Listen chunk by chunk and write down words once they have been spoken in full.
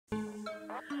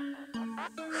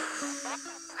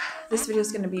This video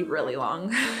is going to be really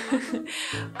long.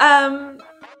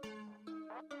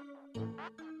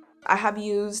 I have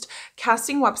used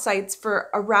casting websites for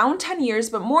around 10 years,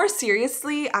 but more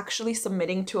seriously, actually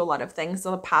submitting to a lot of things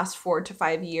in the past 4 to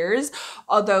 5 years.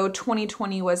 Although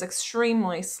 2020 was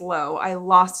extremely slow, I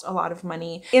lost a lot of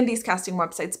money in these casting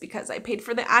websites because I paid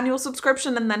for the annual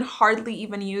subscription and then hardly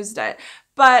even used it.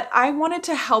 But I wanted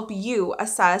to help you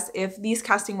assess if these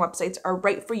casting websites are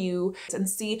right for you and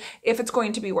see if it's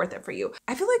going to be worth it for you.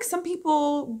 I feel like some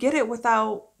people get it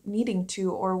without needing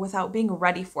to or without being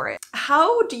ready for it.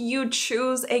 How do you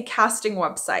choose a casting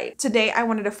website? Today, I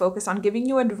wanted to focus on giving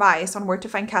you advice on where to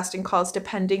find casting calls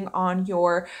depending on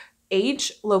your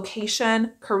age,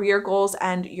 location, career goals,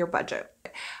 and your budget.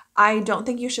 I don't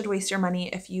think you should waste your money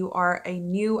if you are a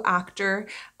new actor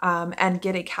and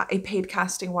get a paid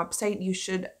casting website. You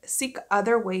should seek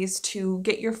other ways to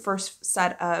get your first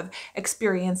set of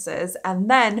experiences. And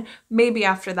then maybe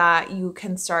after that, you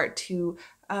can start to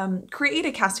create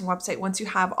a casting website once you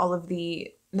have all of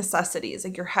the necessities,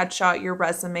 like your headshot, your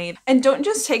resume. And don't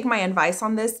just take my advice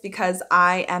on this because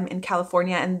I am in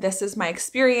California and this is my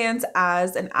experience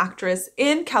as an actress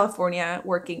in California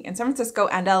working in San Francisco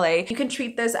and LA. You can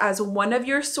treat this as one of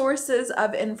your sources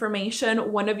of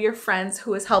information, one of your friends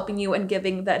who is helping you and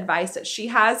giving the advice that she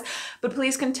has. But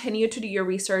please continue to do your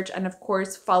research and of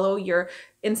course follow your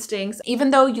instincts. Even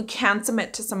though you can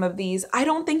submit to some of these, I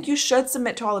don't think you should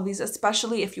submit to all of these,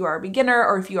 especially if you are a beginner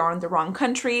or if you are in the wrong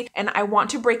country. And I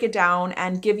want to break it down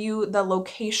and give you the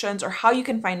locations or how you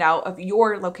can find out of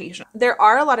your location. There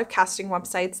are a lot of casting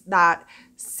websites that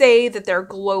say that they're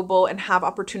global and have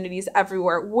opportunities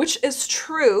everywhere, which is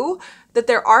true that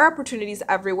there are opportunities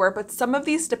everywhere, but some of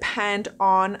these depend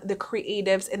on the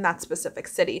creatives in that specific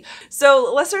city.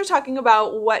 So let's start talking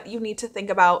about what you need to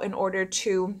think about in order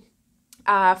to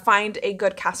find a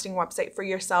good casting website for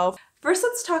yourself. First,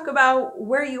 let's talk about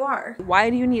where you are.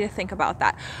 Why do you need to think about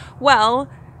that? Well,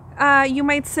 you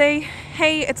might say,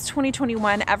 hey, it's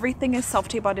 2021, everything is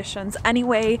self-tape auditions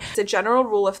anyway. It's a general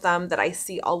rule of thumb that I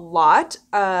see a lot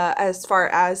as far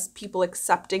as people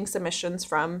accepting submissions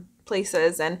from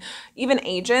places and even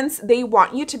agents. They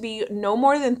want you to be no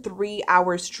more than 3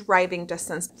 hours driving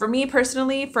distance. For me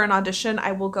personally, for an audition,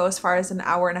 I will go as far as an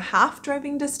hour and a half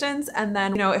driving distance. And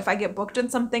then, if I get booked in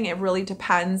something, it really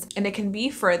depends and it can be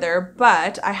further,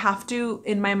 but I have to,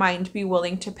 in my mind, be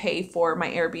willing to pay for my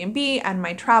Airbnb and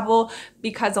my travel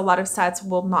because a lot of sets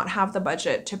will not have the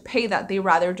budget to pay that. They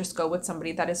rather just go with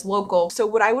somebody that is local. So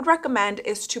what I would recommend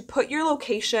is to put your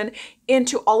location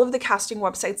into all of the casting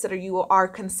websites that you are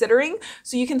considering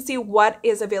so you can see what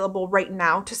is available right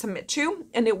now to submit to.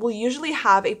 And it will usually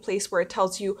have a place where it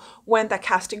tells you when that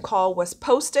casting call was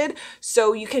posted.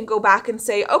 So you can go back and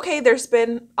say, okay, there's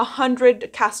been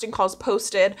 100 casting calls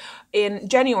posted in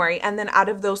January. And then out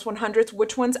of those 100,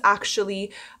 which ones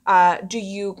actually do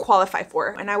you qualify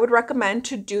for? And I would recommend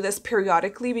to do this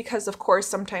periodically because of course,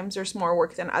 sometimes there's more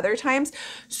work than other times.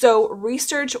 So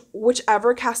research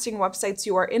whichever casting websites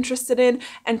you are interested in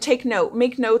and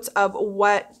make notes of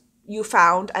what you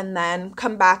found and then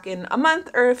come back in a month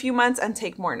or a few months and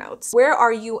take more notes. Where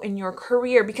are you in your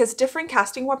career? Because different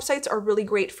casting websites are really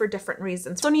great for different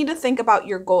reasons. So you need to think about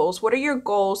your goals. What are your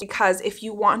goals? Because if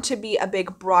you want to be a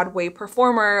big Broadway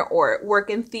performer or work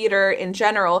in theater in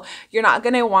general, you're not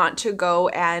going to want to go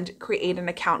and create an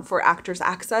account for Actors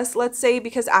Access, let's say,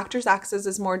 because Actors Access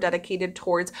is more dedicated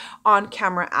towards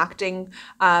on-camera acting,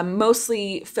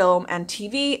 mostly film and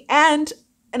TV. And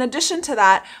in addition to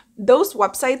that, those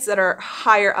websites that are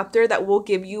higher up there that will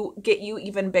get you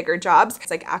even bigger jobs, it's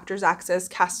like Actors Access,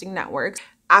 casting networks.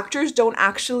 Actors don't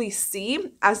actually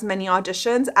see as many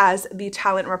auditions as the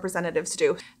talent representatives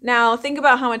do. Now, think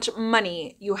about how much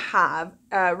money you have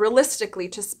realistically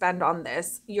to spend on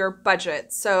this, your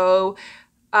budget. So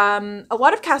a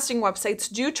lot of casting websites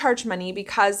do charge money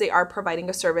because they are providing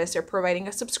a service, they're providing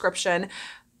a subscription,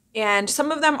 and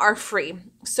some of them are free.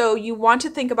 So you want to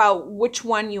think about which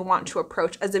one you want to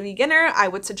approach. As a beginner, I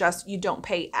would suggest you don't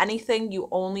pay anything. You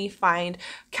only find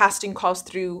casting calls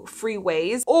through free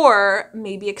ways, or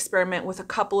maybe experiment with a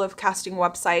couple of casting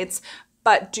websites,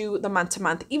 but do the month to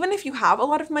month. Even if you have a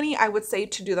lot of money, I would say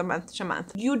to do the month to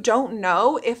month. You don't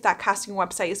know if that casting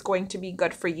website is going to be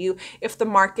good for you, if the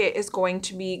market is going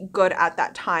to be good at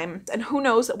that time, and who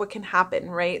knows what can happen,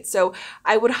 right? So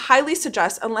I would highly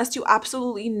suggest, unless you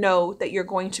absolutely know that you're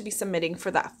going to be submitting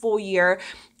for that full year,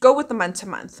 go with the month to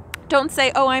month. Don't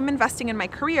say, oh, I'm investing in my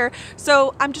career,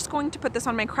 so I'm just going to put this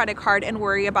on my credit card and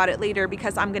worry about it later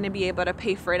because I'm going to be able to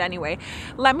pay for it anyway.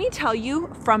 Let me tell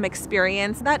you from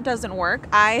experience, that doesn't work.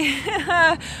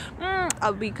 I'll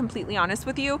be completely honest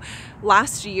with you.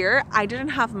 Last year, I didn't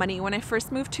have money. When I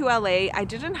first moved to LA, I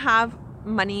didn't have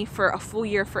money for a full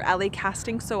year for LA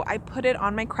casting, so I put it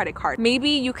on my credit card. Maybe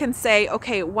you can say,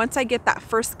 okay, once I get that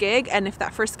first gig, and if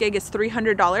that first gig is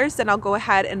 $300, then I'll go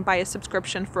ahead and buy a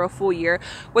subscription for a full year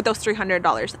with those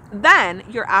 $300. Then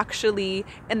you're actually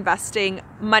investing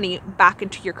money back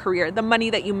into your career, the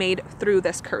money that you made through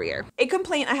this career. A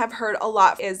complaint I have heard a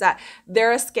lot is that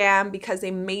they're a scam because they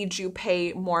made you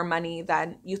pay more money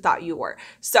than you thought you were.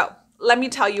 So let me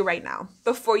tell you right now,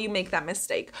 before you make that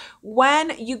mistake,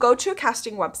 when you go to a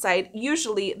casting website,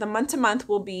 usually the month to month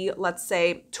will be, let's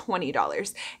say,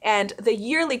 $20, and the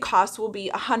yearly cost will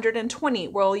be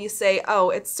 $120, where you say,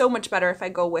 oh, it's so much better if I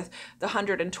go with the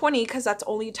 $120 because that's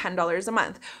only $10 a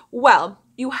month. Well,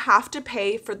 you have to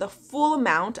pay for the full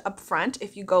amount upfront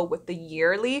if you go with the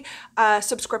yearly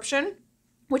subscription,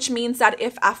 which means that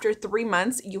if after 3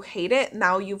 months you hate it,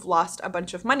 now you've lost a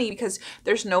bunch of money because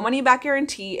there's no money back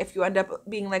guarantee. If you end up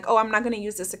being like, oh, I'm not going to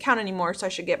use this account anymore, so I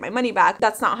should get my money back.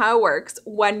 That's not how it works.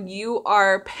 When you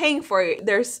are paying for it,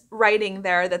 there's writing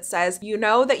there that says, you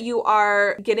know that you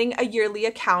are getting a yearly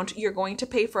account, you're going to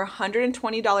pay for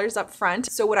 $120 up front.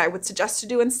 So what I would suggest to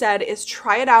do instead is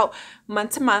try it out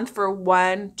month to month for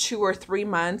 1, 2, or 3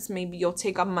 months. Maybe you'll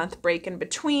take a month break in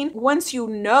between. Once you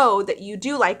know that you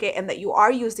do like it and that you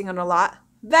are using it a lot,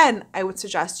 then I would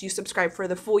suggest you subscribe for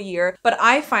the full year. But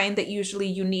I find that usually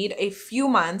you need a few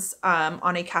months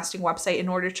on a casting website in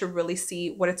order to really see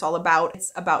what it's all about.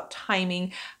 It's about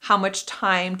timing. How much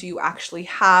time do you actually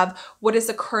have? What is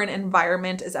the current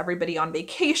environment? Is everybody on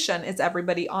vacation? Is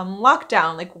everybody on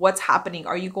lockdown? Like, what's happening?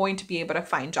 Are you going to be able to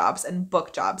find jobs and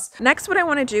book jobs? Next, what I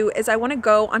want to do is I want to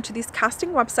go onto these casting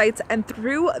websites, and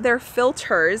through their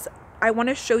filters, I want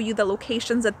to show you the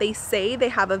locations that they say they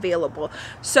have available.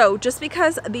 So just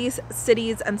because these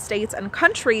cities and states and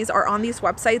countries are on these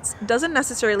websites doesn't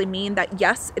necessarily mean that,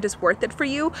 yes, it is worth it for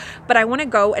you. But I want to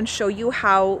go and show you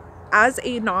how, as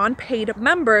a non-paid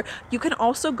member, you can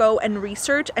also go and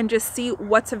research and just see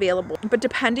what's available. But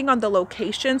depending on the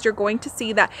locations, you're going to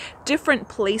see that different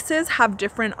places have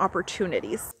different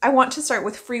opportunities. I want to start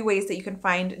with free ways that you can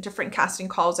find different casting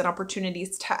calls and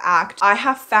opportunities to act. I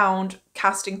have found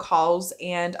casting calls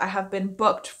and I have been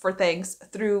booked for things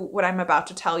through what I'm about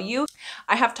to tell you.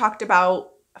 I have talked about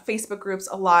Facebook groups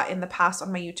a lot in the past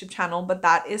on my YouTube channel, but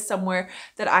that is somewhere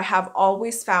that I have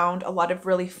always found a lot of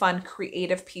really fun,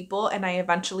 creative people, and I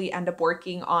eventually end up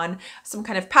working on some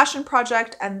kind of passion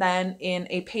project and then in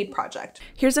a paid project.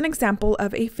 Here's an example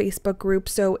of a Facebook group.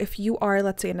 So if you are,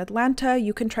 let's say, in Atlanta,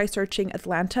 you can try searching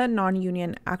Atlanta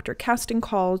non-union actor casting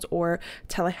calls or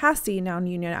Tallahassee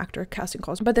non-union actor casting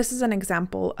calls. But this is an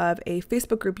example of a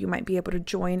Facebook group you might be able to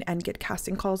join and get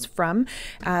casting calls from.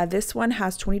 This one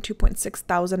has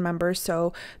 22,600 members,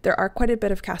 so there are quite a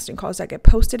bit of casting calls that get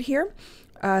posted here.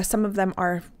 Some of them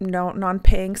are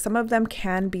non-paying. Some of them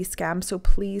can be scams. So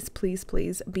please, please,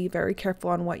 please be very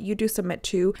careful on what you do submit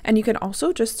to. And you can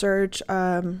also just search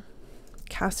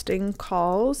casting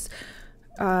calls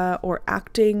or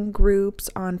acting groups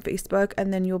on Facebook,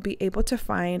 and then you'll be able to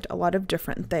find a lot of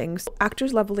different things.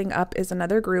 Actors Leveling Up is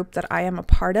another group that I am a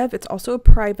part of. It's also a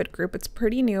private group. It's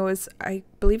pretty new. I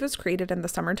believe it was created in the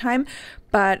summertime,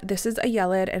 but this is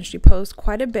Ayelet, and she posts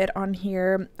quite a bit on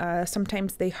here.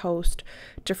 Sometimes they host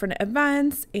different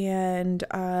events, and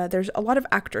there's a lot of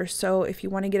actors. So if you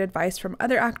want to get advice from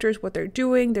other actors, what they're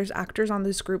doing, there's actors on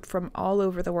this group from all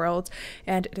over the world,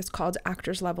 and it is called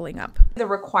Actors Leveling Up. The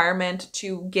requirement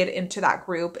to get into that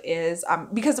group is,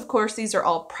 because of course these are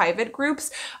all private groups,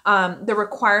 the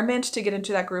requirement to get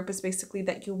into that group is basically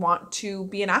that you want to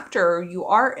be an actor or you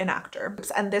are an actor.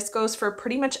 And this goes for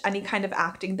pretty much any kind of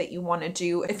acting that you want to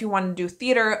do. If you want to do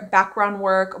theater, background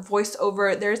work,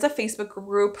 voiceover, there's a Facebook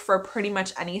group for pretty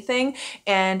much anything.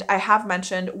 And I have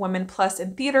mentioned Women Plus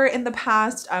in theater in the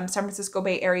past, San Francisco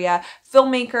Bay Area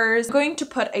filmmakers. I'm going to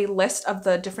put a list of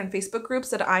the different Facebook groups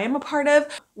that I am a part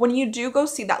of. When you do go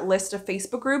see that list of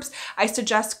Facebook groups, I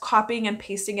suggest copying and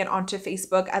pasting it onto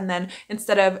Facebook, and then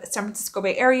instead of San Francisco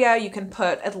Bay Area, you can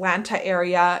put Atlanta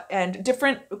area, and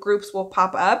different groups will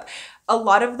pop up. A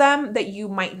lot of them that you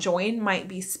might join might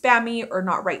be spammy or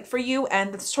not right for you,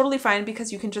 and that's totally fine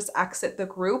because you can just exit the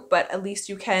group, but at least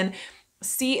you can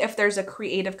see if there's a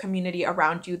creative community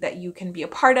around you that you can be a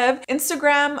part of.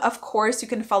 Instagram, of course, you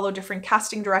can follow different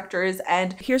casting directors,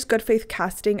 and here's Good Faith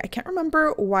Casting. I can't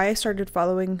remember why I started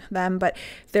following them, but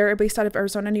they're based out of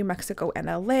Arizona, New Mexico, and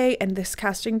LA, and this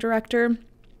casting director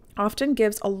often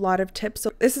gives a lot of tips.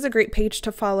 So this is a great page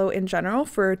to follow in general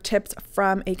for tips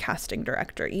from a casting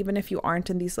director. Even if you aren't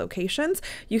in these locations,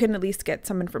 you can at least get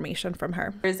some information from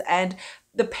her. And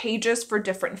the pages for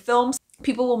different films,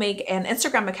 people will make an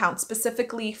Instagram account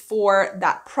specifically for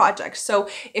that project. So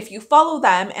if you follow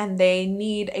them and they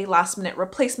need a last minute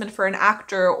replacement for an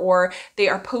actor, or they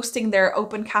are posting their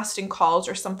open casting calls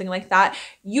or something like that,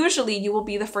 usually you will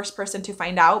be the first person to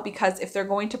find out, because if they're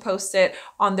going to post it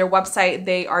on their website,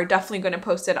 they are definitely going to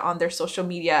post it on their social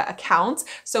media accounts.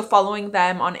 So following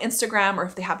them on Instagram, or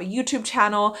if they have a YouTube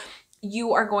channel,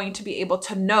 you are going to be able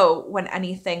to know when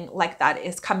anything like that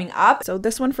is coming up. So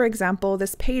this one, for example,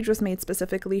 this page was made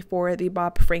specifically for the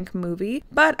Bob Frank movie,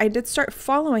 but I did start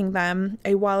following them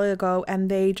a while ago, and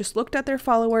they just looked at their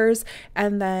followers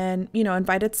and then, you know,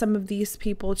 invited some of these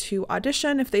people to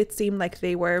audition if they seemed like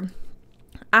they were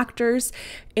actors,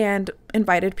 and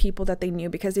invited people that they knew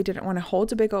because they didn't want to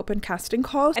hold a big open casting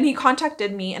call. And he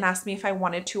contacted me and asked me if I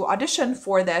wanted to audition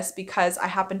for this because I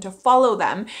happen to follow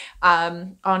them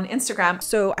on Instagram.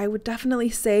 So I would definitely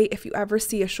say, if you ever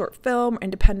see a short film,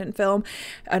 independent film,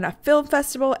 and a film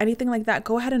festival, anything like that,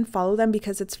 go ahead and follow them,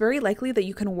 because it's very likely that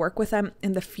you can work with them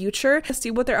in the future,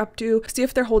 see what they're up to, see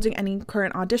if they're holding any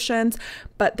current auditions.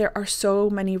 But there are so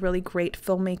many really great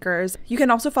filmmakers. You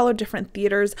can also follow different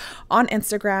theaters on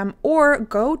Instagram, or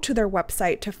go to their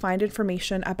website to find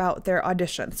information about their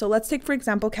auditions. So let's take, for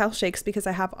example, Cal Shakes, because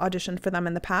I have auditioned for them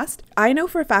in the past. I know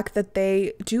for a fact that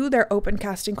they do their open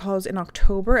casting calls in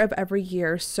October of every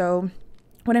year. So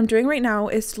what I'm doing right now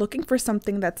is looking for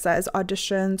something that says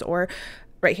auditions, or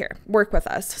right here, work with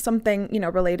us, something, you know,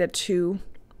 related to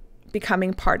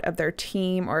becoming part of their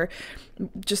team, or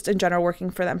just in general working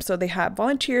for them. So they have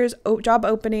volunteers, job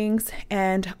openings,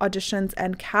 and auditions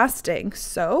and casting.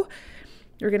 So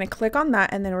we're going to click on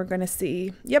that, and then we're going to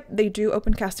see, yep, they do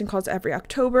open casting calls every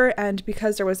October. And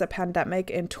because there was a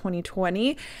pandemic in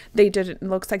 2020,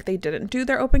 looks like they didn't do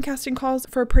their open casting calls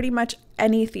for pretty much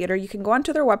any theater. You can go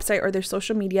onto their website or their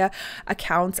social media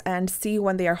accounts and see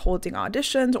when they are holding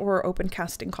auditions or open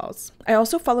casting calls. I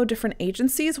also follow different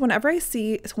agencies. Whenever I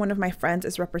see one of my friends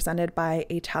is represented by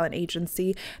a talent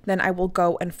agency, then I will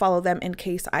go and follow them in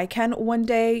case I can one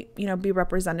day, you know, be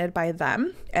represented by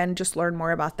them and just learn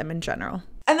more about them in general.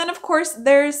 And then, of course,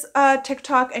 there's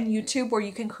TikTok and YouTube where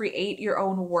you can create your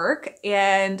own work.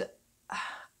 And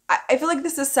I feel like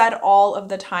this is said all of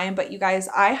the time, but you guys,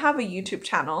 I have a YouTube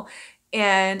channel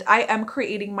and I am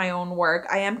creating my own work.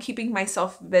 I am keeping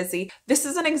myself busy. This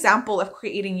is an example of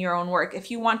creating your own work. If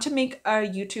you want to make a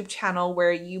YouTube channel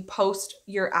where you post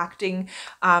your acting,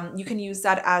 you can use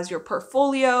that as your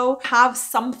portfolio. Have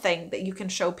something that you can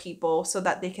show people so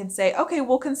that they can say, okay,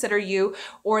 we'll consider you,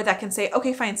 or that can say,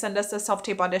 okay, fine, send us a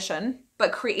self-tape audition.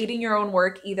 But creating your own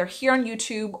work, either here on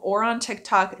YouTube or on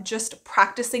TikTok, just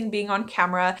practicing being on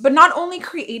camera, but not only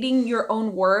creating your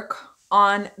own work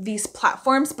on these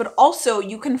platforms, but also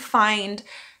you can find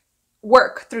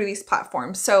work through these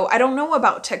platforms. So I don't know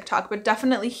about TikTok, but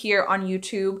definitely here on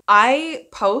YouTube, I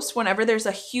post whenever there's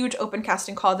a huge open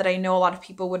casting call that I know a lot of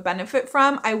people would benefit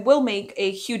from. I will make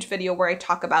a huge video where I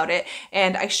talk about it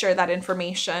and I share that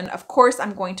information. Of course,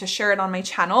 I'm going to share it on my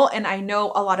channel, and I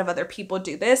know a lot of other people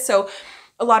do this. So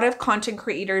a lot of content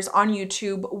creators on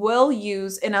YouTube will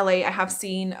use, in LA, I have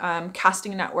seen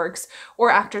casting networks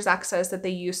or Actors Access that they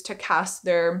use to cast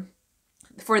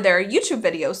for their YouTube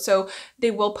videos. So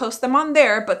they will post them on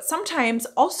there, but sometimes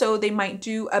also they might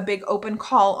do a big open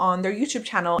call on their YouTube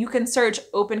channel. You can search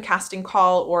open casting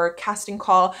call or casting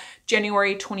call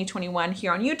January 2021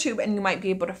 here on YouTube, and you might be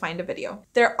able to find a video.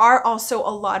 There are also a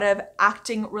lot of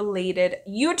acting related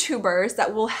YouTubers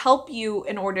that will help you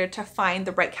in order to find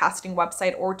the right casting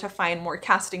website or to find more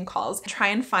casting calls. Try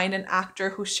and find an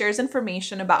actor who shares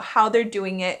information about how they're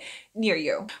doing it near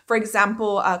you. For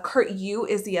example, Kurt Yu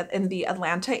is in the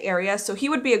Atlanta area, so he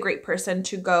would be a great person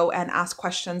to go and ask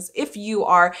questions if you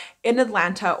are in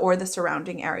Atlanta or the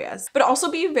surrounding areas. But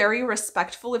also be very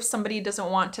respectful if somebody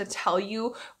doesn't want to tell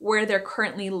you where they're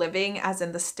currently living, as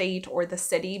in the state or the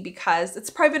city, because it's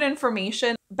private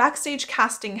information. Backstage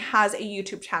Casting has a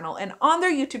YouTube channel, and on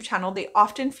their YouTube channel, they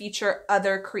often feature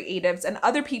other creatives and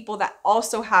other people that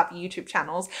also have YouTube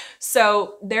channels.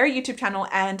 So their YouTube channel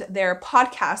and their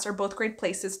podcast are both great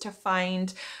places to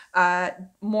find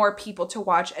more people to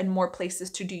watch and more places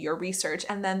to do your research.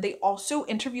 And then they also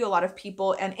interview a lot of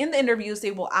people, and in the interviews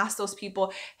they will ask those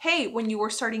people, hey, when you were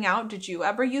starting out, did you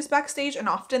ever use Backstage? And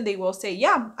often they will say,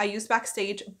 yeah, I used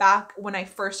Backstage back when I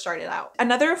first started out.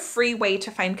 Another free way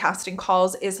to find casting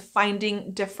calls is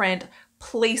finding different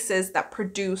places that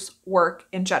produce work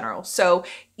in general. So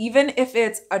Even if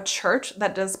it's a church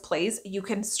that does plays, you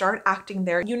can start acting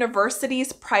there.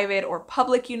 Universities, private or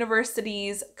public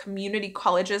universities, community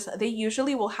colleges, they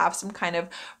usually will have some kind of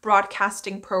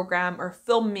broadcasting program or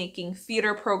filmmaking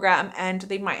theater program, and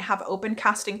they might have open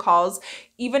casting calls.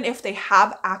 Even if they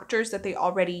have actors that they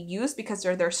already use because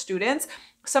they're their students,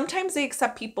 sometimes they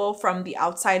accept people from the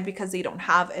outside because they don't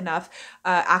have enough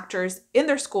actors in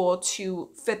their school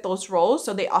to fit those roles.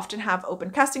 So they often have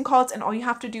open casting calls, and all you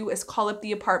have to do is call up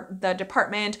the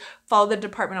department, follow the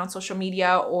department on social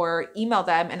media, or email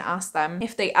them and ask them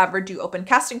if they ever do open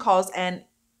casting calls. And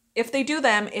if they do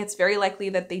them, it's very likely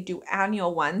that they do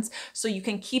annual ones. So you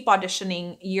can keep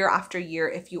auditioning year after year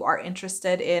if you are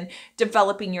interested in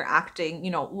developing your acting,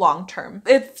 long term.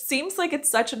 It seems like it's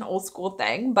such an old school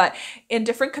thing, but in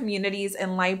different communities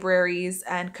and libraries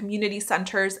and community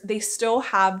centers, they still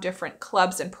have different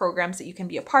clubs and programs that you can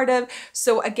be a part of.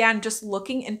 So again, just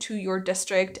looking into your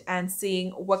district and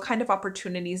seeing what kind of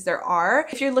opportunities there are.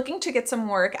 If you're looking to get some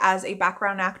work as a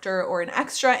background actor or an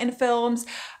extra in films,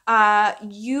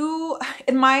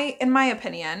 in my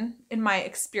opinion, in my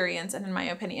experience and in my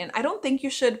opinion, I don't think you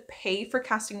should pay for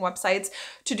casting websites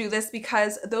to do this,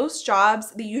 because those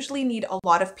jobs, they usually need a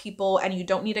lot of people and you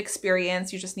don't need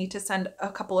experience. You just need to send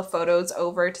a couple of photos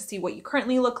over to see what you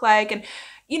currently look like and,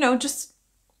 just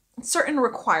certain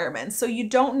requirements. So you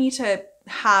don't need to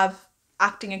have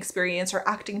acting experience or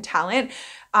acting talent,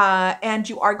 and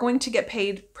you are going to get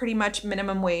paid pretty much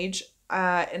minimum wage,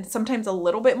 and sometimes a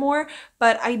little bit more,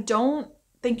 but I don't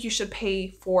think you should pay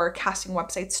for casting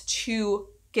websites to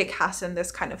get cast in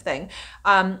this kind of thing.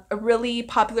 A really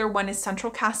popular one is Central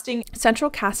Casting.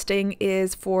 Central Casting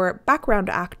is for background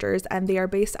actors, and they are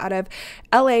based out of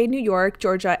LA, New York,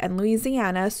 Georgia, and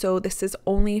Louisiana. So this is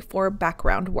only for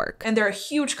background work. And they're a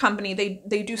huge company.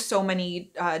 They do so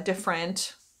many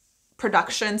different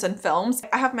productions and films.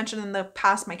 I have mentioned in the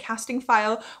past my casting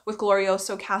file with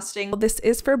Glorioso Casting. This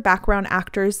is for background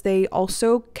actors. They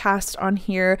also cast on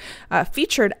here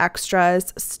featured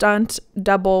extras, stunt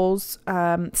doubles,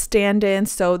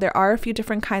 stand-ins. So there are a few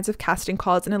different kinds of casting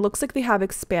calls, and it looks like they have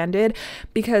expanded,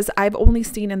 because I've only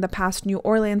seen in the past New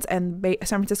Orleans and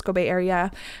San Francisco Bay Area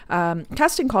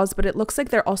casting calls, but it looks like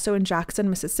they're also in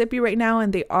Jackson, Mississippi right now,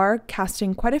 and they are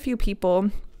casting quite a few people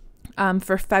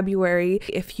for February.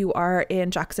 If you are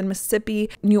in Jackson, Mississippi,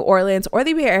 New Orleans, or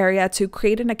the Bay Area, to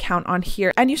create an account on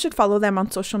here. And you should follow them on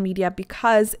social media,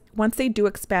 because once they do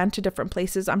expand to different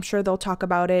places, I'm sure they'll talk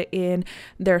about it in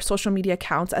their social media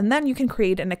accounts. And then you can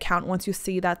create an account once you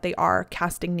see that they are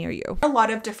casting near you. A lot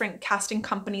of different casting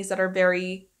companies that are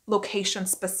very location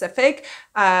specific.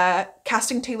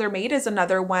 Casting Tailor Made is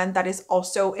another one that is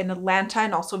also in Atlanta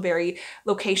and also very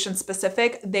location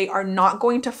specific. They are not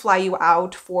going to fly you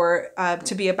out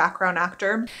to be a background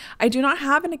actor. I do not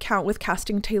have an account with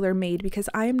Casting Tailor Made because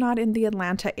I am not in the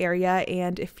Atlanta area,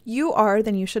 and if you are,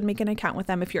 then you should make an account with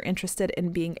them if you're interested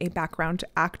in being a background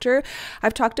actor.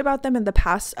 I've talked about them in the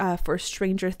past for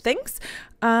Stranger Things.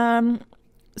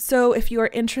 So if you are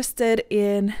interested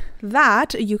in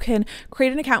that, you can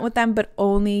create an account with them, but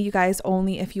only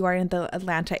if you are in the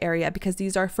Atlanta area, because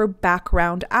these are for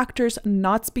background actors,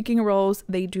 not speaking roles.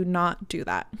 They do not do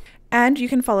that. And you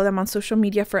can follow them on social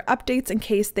media for updates in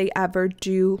case they ever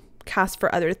do cast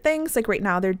for other things. Like right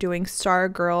now they're doing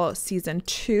Stargirl season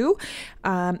 2,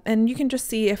 and you can just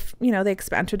see if they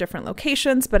expand to different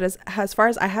locations. But as far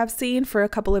as I have seen, for a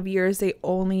couple of years they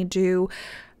only do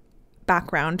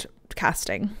background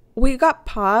casting. We Got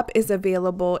Pop is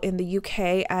available in the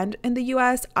UK and in the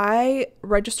US. I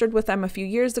registered with them a few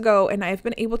years ago, and I've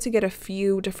been able to get a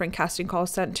few different casting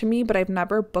calls sent to me, but I've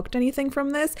never booked anything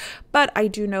from this. But I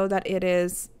do know that it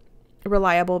is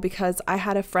reliable, because I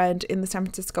had a friend in the San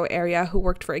Francisco area who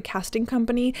worked for a casting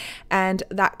company, and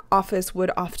that office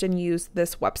would often use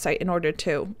this website in order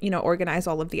to, organize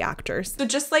all of the actors. So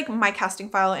just like My Casting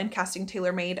File and Casting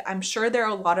Tailor Made, I'm sure there are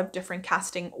a lot of different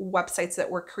casting websites that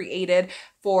were created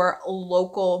for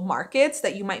local markets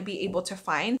that you might be able to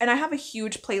find. And I have a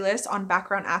huge playlist on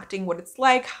background acting, what it's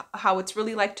like, how it's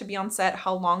really like to be on set,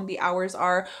 how long the hours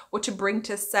are, what to bring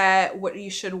to set, what you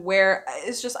should wear.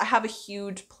 It's just, I have a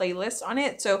huge playlist on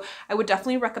it. So I would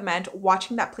definitely recommend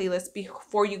watching that playlist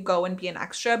before you go and be an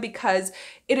extra, because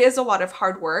it is a lot of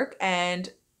hard work and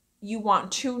you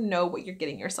want to know what you're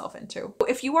getting yourself into.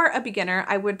 If you are a beginner,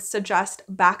 I would suggest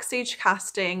backstage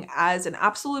casting as an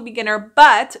absolute beginner,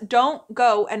 but don't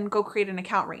go create an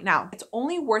account right now. It's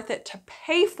only worth it to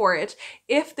pay for it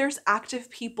if there's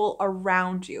active people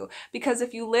around you. Because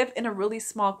if you live in a really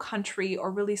small country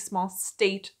or really small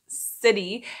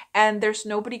city, and there's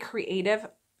nobody creative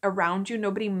around you,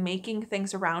 nobody making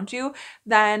things around you,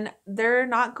 then they're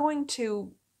not going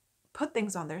to put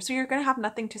things on there. So you're going to have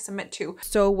nothing to submit to.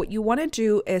 So what you want to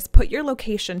do is put your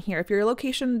location here. If your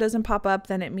location doesn't pop up,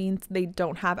 then it means they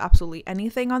don't have absolutely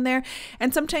anything on there.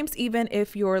 And sometimes even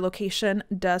if your location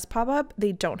does pop up,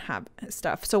 they don't have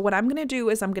stuff. So what I'm going to do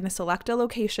is I'm going to select a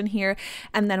location here,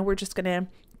 and then we're just going to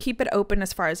keep it open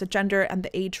as far as the gender and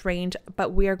the age range,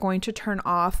 but we are going to turn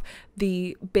off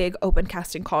the big open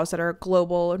casting calls that are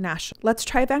global or national. Let's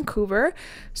try Vancouver.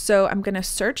 So I'm going to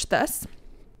search this.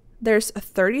 There's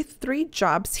 33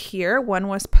 jobs here. One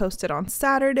was posted on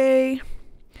Saturday.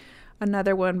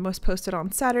 Another one was posted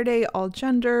on Saturday, all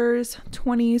genders,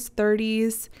 20s,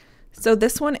 30s. So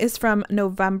this one is from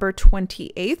November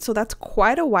 28th. So that's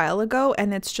quite a while ago,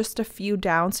 and it's just a few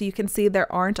down. So you can see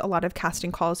there aren't a lot of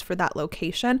casting calls for that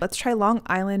location. Let's try Long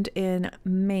Island in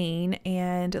Maine,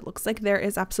 and it looks like there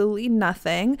is absolutely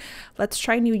nothing. Let's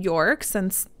try New York,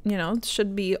 since, you know, it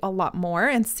should be a lot more,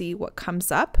 and see what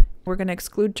comes up. We're going to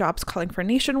exclude jobs calling for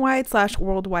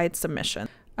nationwide/worldwide submission.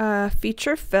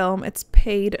 Feature film, it's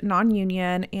paid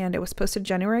non-union, and it was posted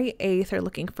January 8th. They're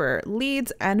looking for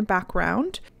leads and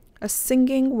background. A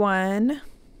singing one,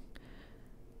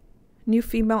 new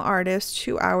female artist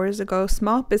 2 hours ago,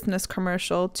 small business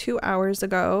commercial 2 hours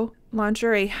ago,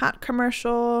 lingerie hat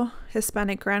commercial,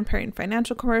 Hispanic grandparent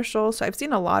financial commercial. So I've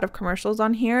seen a lot of commercials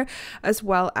on here, as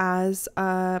well as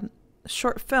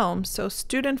short films, so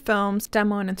student films,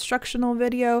 demo and instructional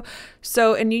video.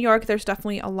 So in New York, there's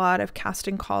definitely a lot of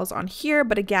casting calls on here,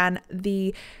 but again,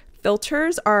 the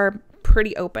filters are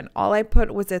pretty open. All I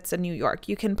put was it's in New York.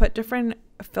 You can put different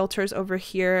filters over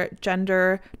here: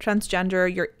 gender,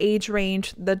 transgender, your age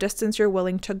range, the distance you're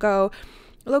willing to go,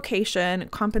 location,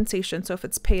 compensation, so if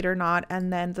it's paid or not,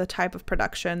 and then the type of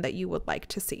production that you would like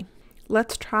to see.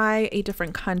 Let's try a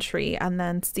different country and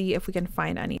then see if we can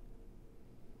find any.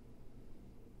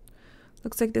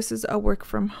 Looks like this is a work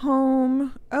from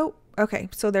home. Oh, okay.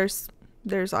 So there's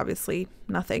obviously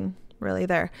nothing really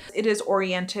there. It is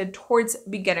oriented towards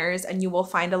beginners, and you will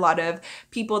find a lot of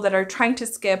people that are trying to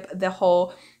skip the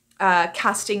whole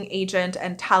casting agent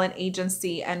and talent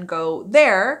agency and go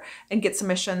there and get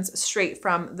submissions straight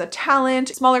from the talent.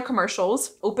 Smaller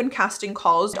commercials, open casting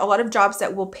calls, a lot of jobs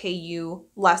that will pay you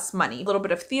less money. A little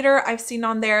bit of theater I've seen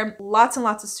on there, lots and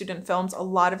lots of student films. A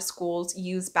lot of schools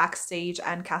use Backstage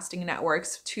and casting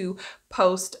networks to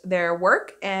post their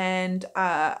work, and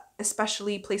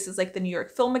especially places like the New York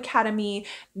Film Academy,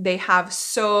 they have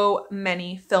so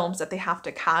many films that they have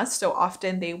to cast. So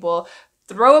often they will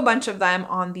throw a bunch of them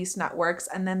on these networks,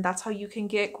 and then that's how you can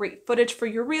get great footage for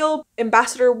your reel.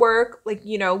 Ambassador work, like,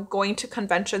 you know, going to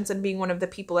conventions and being one of the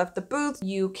people at the booth.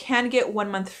 You can get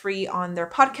 1 month free on their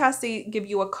podcast. They give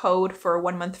you a code for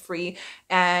 1 month free,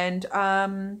 and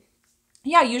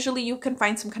yeah, usually you can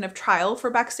find some kind of trial for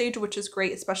Backstage, which is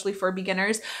great, especially for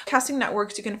beginners. Casting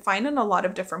networks you can find in a lot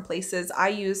of different places. I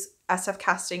use SF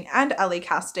Casting and LA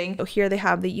Casting. So here they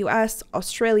have the US,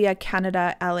 Australia,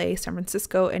 Canada, LA, San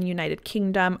Francisco, and United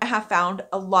Kingdom. I have found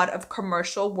a lot of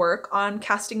commercial work on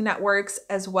casting networks,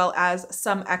 as well as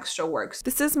some extra works.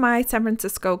 This is my San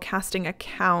Francisco casting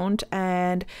account,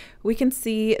 and we can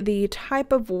see the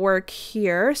type of work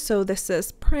here. So this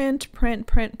is print,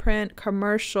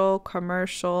 commercial,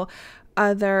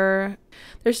 other.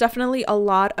 There's definitely a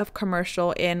lot of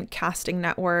commercial in casting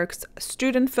networks.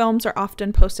 Student films are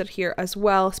often posted here as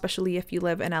well, especially if you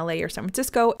live in LA or San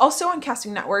Francisco. Also on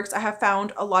casting networks, I have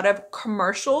found a lot of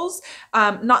commercials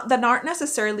that aren't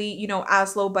necessarily, you know,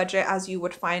 as low budget as you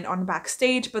would find on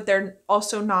Backstage, but they're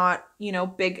also not, you know,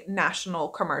 big national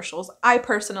commercials. I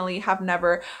personally have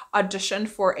never auditioned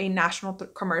for a national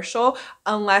commercial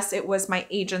unless it was my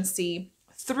agency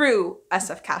through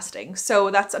SF Casting.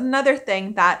 So that's another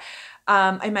thing that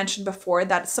I mentioned before,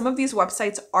 that some of these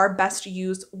websites are best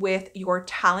used with your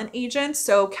talent agent.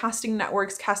 So casting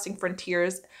networks, Casting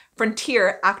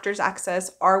Frontier, Actors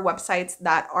Access are websites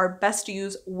that are best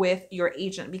used with your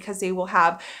agent because they will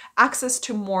have access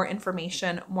to more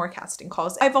information, more casting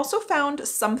calls. I've also found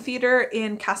some theater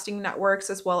in casting networks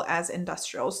as well as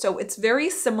industrial. So it's very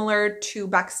similar to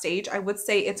Backstage. I would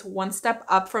say it's one step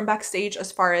up from Backstage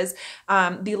as far as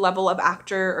the level of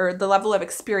actor or the level of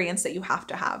experience that you have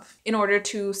to have in order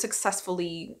to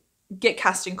successfully get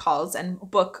casting calls and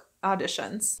book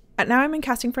auditions. Now I'm in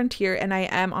Casting Frontier, and I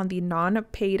am on the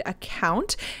non-paid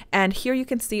account, and here you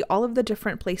can see all of the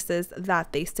different places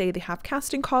that they say they have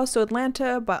casting calls. So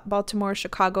Atlanta, Baltimore,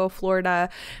 Chicago, Florida,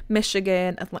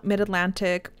 Michigan,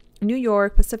 Mid-Atlantic, New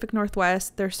York, Pacific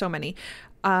Northwest. There's so many.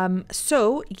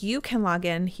 So you can log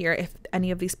in here if any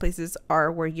of these places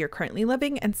are where you're currently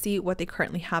living and see what they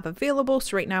currently have available.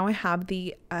 So right now I have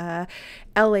the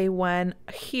LA one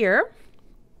here.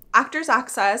 Actors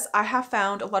Access, I have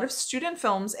found a lot of student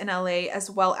films in LA as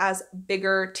well as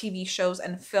bigger TV shows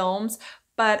and films.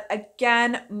 But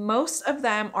again, most of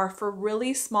them are for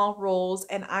really small roles.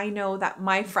 And I know that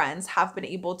my friends have been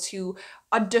able to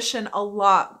audition a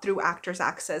lot through Actors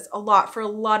Access, a lot for a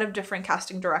lot of different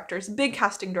casting directors, big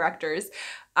casting directors.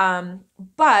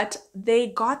 But they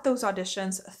got those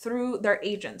auditions through their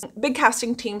agents. Big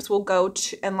casting teams will go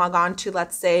to and log on to,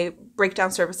 let's say,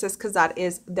 Breakdown Services, because that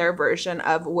is their version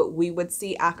of what we would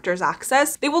see Actors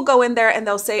Access. They will go in there and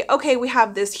they'll say, okay, we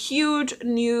have this huge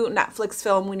new Netflix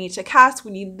film we need to cast.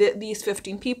 We need these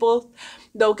 15 people.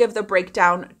 They'll give the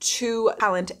breakdown to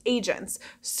talent agents.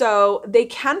 So they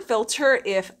can filter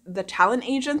if the talent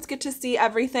agents get to see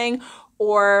everything,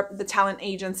 or the talent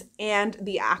agents and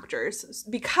the actors,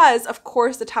 because of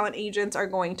course the talent agents are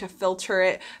going to filter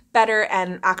it better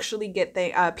and actually get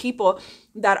the people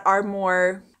that are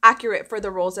more accurate for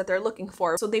the roles that they're looking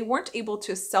for. So they weren't able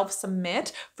to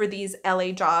self-submit for these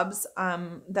LA jobs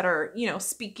that are, you know,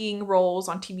 speaking roles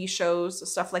on TV shows,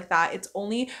 stuff like that. It's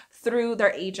only through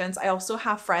their agents. I also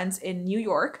have friends in New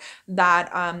York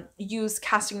that use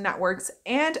casting networks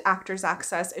and Actors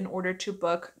Access in order to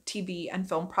book TV and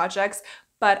film projects,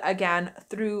 but again,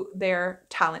 through their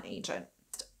talent agent.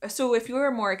 So if you're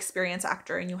a more experienced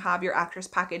actor and you have your actors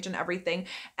package and everything,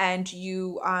 and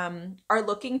you are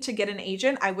looking to get an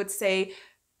agent, I would say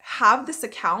have this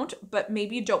account, but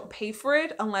maybe don't pay for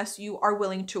it unless you are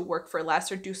willing to work for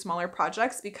less or do smaller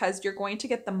projects, because you're going to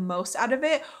get the most out of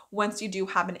it once you do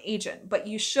have an agent. But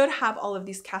you should have all of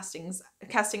these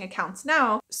casting accounts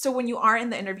now. So when you are in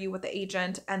the interview with the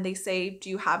agent and they say, do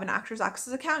you have an Actors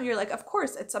Access account? You're like, of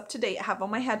course, it's up to date. I have all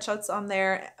my headshots on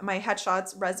there, my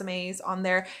headshots, resumes on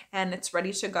there, and it's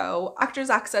ready to go. Actors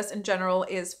Access in general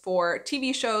is for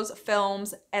TV shows,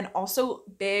 films, and also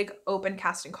big open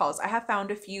casting calls. I have found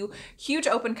a few huge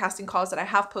open casting calls that I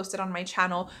have posted on my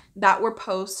channel that were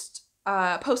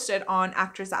posted on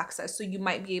Actors Access. So you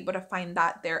might be able to find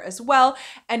that there as well.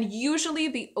 And usually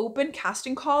the open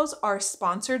casting calls are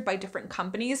sponsored by different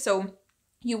companies. So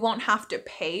you won't have to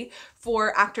pay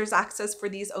for Actors Access for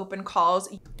these open calls.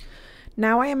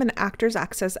 Now I am in Actors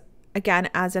Access again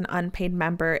as an unpaid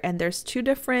member, and there's two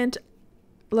different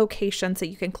locations that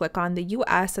you can click on: the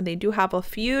US, and they do have a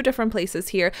few different places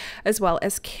here, as well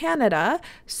as Canada.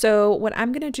 So what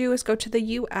I'm going to do is go to the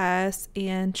US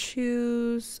and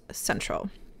choose Central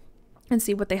and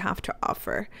see what they have to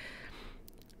offer.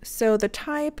 So the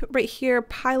type right here: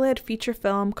 pilot, feature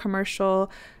film, commercial,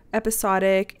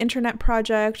 episodic, internet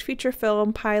project, feature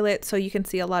film, pilot. So you can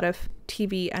see a lot of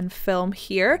TV and film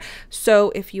here.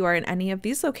 So if you are in any of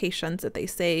these locations that they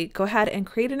say, go ahead and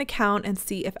create an account and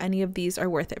see if any of these are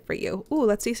worth it for you. Ooh,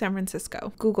 let's see San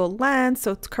Francisco. Google Lens,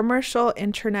 so it's commercial,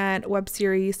 internet, web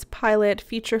series, pilot,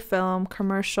 feature film,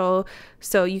 commercial.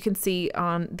 So you can see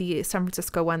on the San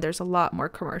Francisco one, there's a lot more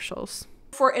commercials.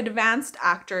 For advanced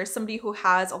actors, somebody who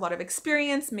has a lot of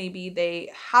experience, maybe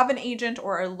they have an agent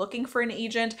or are looking for an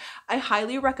agent, I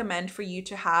highly recommend for you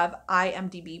to have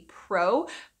IMDb Pro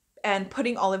and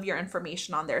putting all of your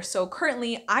information on there. So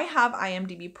currently I have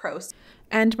IMDb Pro.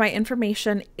 And my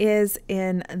information is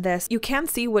in this. You can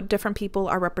see what different people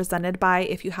are represented by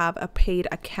if you have a paid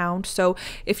account. So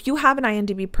if you have an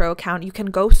IMDb Pro account, you can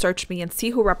go search me and see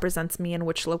who represents me in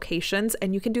which locations.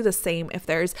 And you can do the same if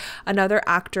there's another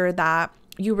actor that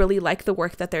you really like the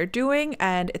work that they're doing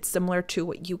and it's similar to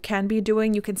what you can be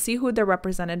doing. You can see who they're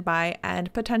represented by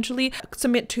and potentially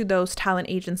submit to those talent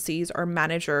agencies or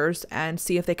managers and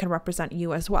see if they can represent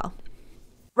you as well.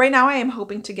 Right now, I am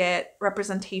hoping to get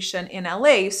representation in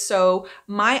LA. So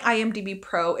my IMDb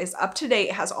Pro is up to date.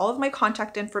 It has all of my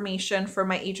contact information for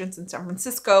my agents in San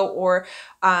Francisco, or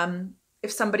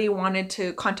if somebody wanted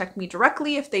to contact me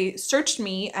directly, if they searched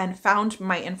me and found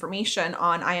my information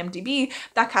on IMDb,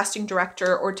 that casting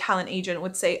director or talent agent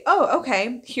would say, oh,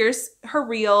 okay, here's her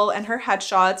reel and her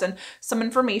headshots and some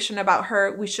information about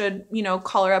her. We should, you know,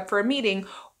 call her up for a meeting.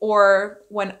 Or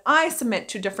when I submit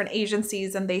to different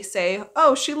agencies and they say,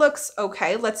 oh, she looks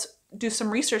okay, let's do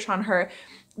some research on her,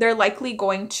 they're likely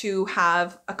going to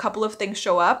have a couple of things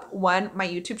show up. One, my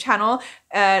YouTube channel,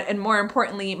 and more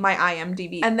importantly, my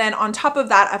IMDb. And then on top of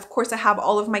that, of course, I have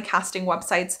all of my casting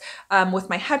websites with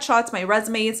my headshots, my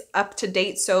resumes up to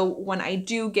date. So when I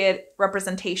do get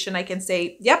representation, I can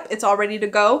say, yep, it's all ready to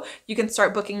go. You can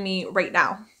start booking me right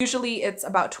now. Usually it's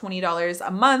about $20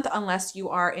 a month, unless you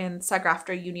are in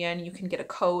SAG-AFTRA Union. You can get a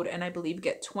code and I believe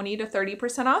get 20 to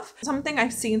 30% off. Something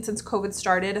I've seen since COVID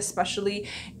started, especially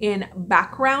in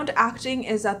background acting,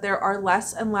 is that there are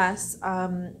less and less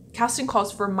casting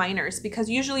calls for minors, because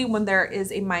usually when there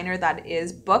is a minor that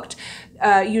is booked,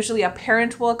 usually a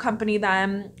parent will accompany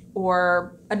them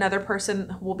or another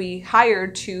person will be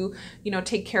hired to, you know,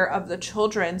 take care of the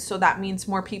children. So that means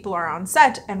more people are on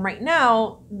set. And right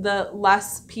now, the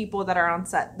less people that are on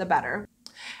set, the better.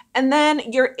 And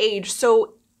then your age.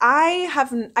 So I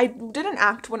didn't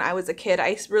act when I was a kid.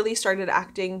 I really started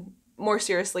acting more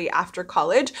seriously after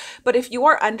college. But if you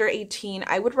are under 18,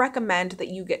 I would recommend that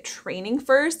you get training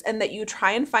first and that you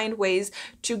try and find ways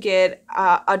to get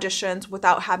auditions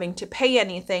without having to pay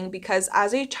anything, because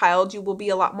as a child, you will be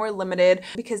a lot more limited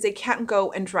because they can't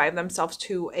go and drive themselves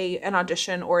to an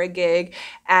audition or a gig.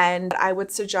 And I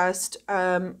would suggest,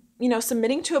 you know,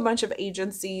 submitting to a bunch of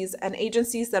agencies and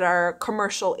agencies that are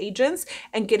commercial agents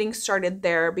and getting started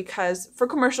there, because for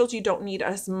commercials, you don't need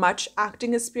as much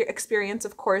acting experience,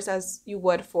 of course, as you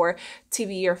would for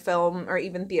TV or film or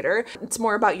even theater. It's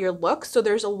more about your look. So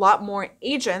there's a lot more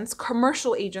agents,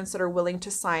 commercial agents, that are willing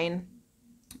to sign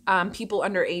people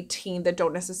under 18 that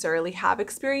don't necessarily have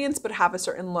experience but have a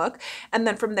certain look. And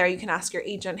then from there, you can ask your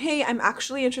agent, hey, I'm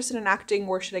actually interested in acting.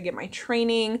 Where should I get my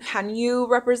training? Can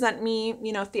you represent me,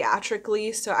 you know,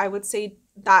 theatrically? So I would say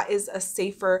that is a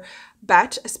safer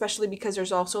bet, especially because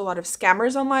there's also a lot of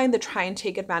scammers online that try and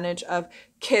take advantage of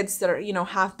kids that are, you know,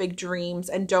 have big dreams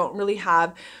and don't really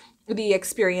have the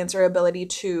experience or ability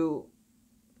to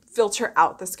filter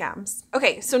out the scams.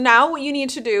 Okay, so now what you need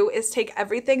to do is take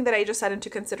everything that I just said into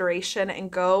consideration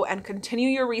and go and continue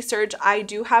your research. I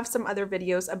do have some other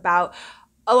videos about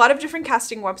a lot of different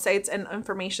casting websites and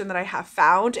information that I have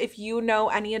found. If you know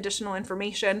any additional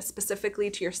information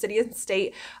specifically to your city and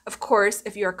state, of course,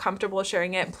 if you're comfortable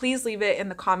sharing it, please leave it in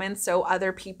the comments so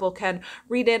other people can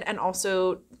read it and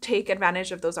also take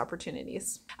advantage of those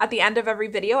opportunities. At the end of every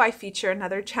video, I feature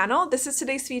another channel. This is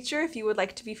today's feature. If you would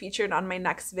like to be featured on my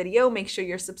next video, make sure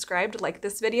you're subscribed, like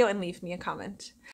this video, and leave me a comment.